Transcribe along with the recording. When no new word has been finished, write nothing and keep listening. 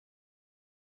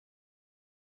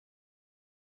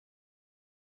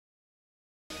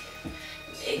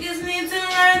need to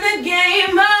learn the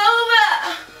game over.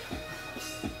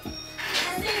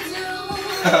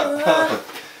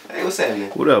 Hey, what's happening?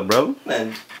 What up, bro?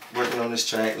 Nothing. Working on this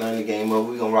track, learn the game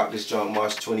over. We gonna rock this joint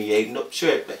March 28th. No,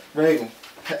 sure, Raven.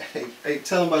 Hey,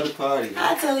 tell them about the party.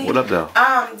 I'll tell you. What up, though?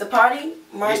 The party,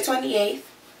 March 28th,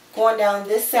 going down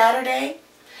this Saturday.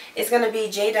 It's going to be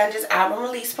J Dunja's album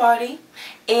release party.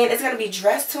 And it's going to be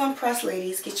Dress to Impress,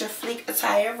 ladies. Get your fleek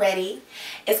attire ready.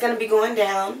 It's going to be going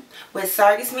down with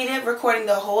Sargus Media recording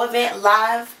the whole event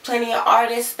live. Plenty of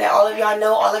artists that all of y'all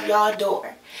know, all of y'all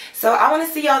adore. So I want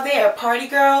to see y'all there. Party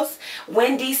girls,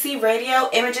 Win DC Radio,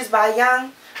 Images by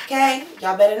Young. Okay?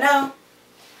 Y'all better know.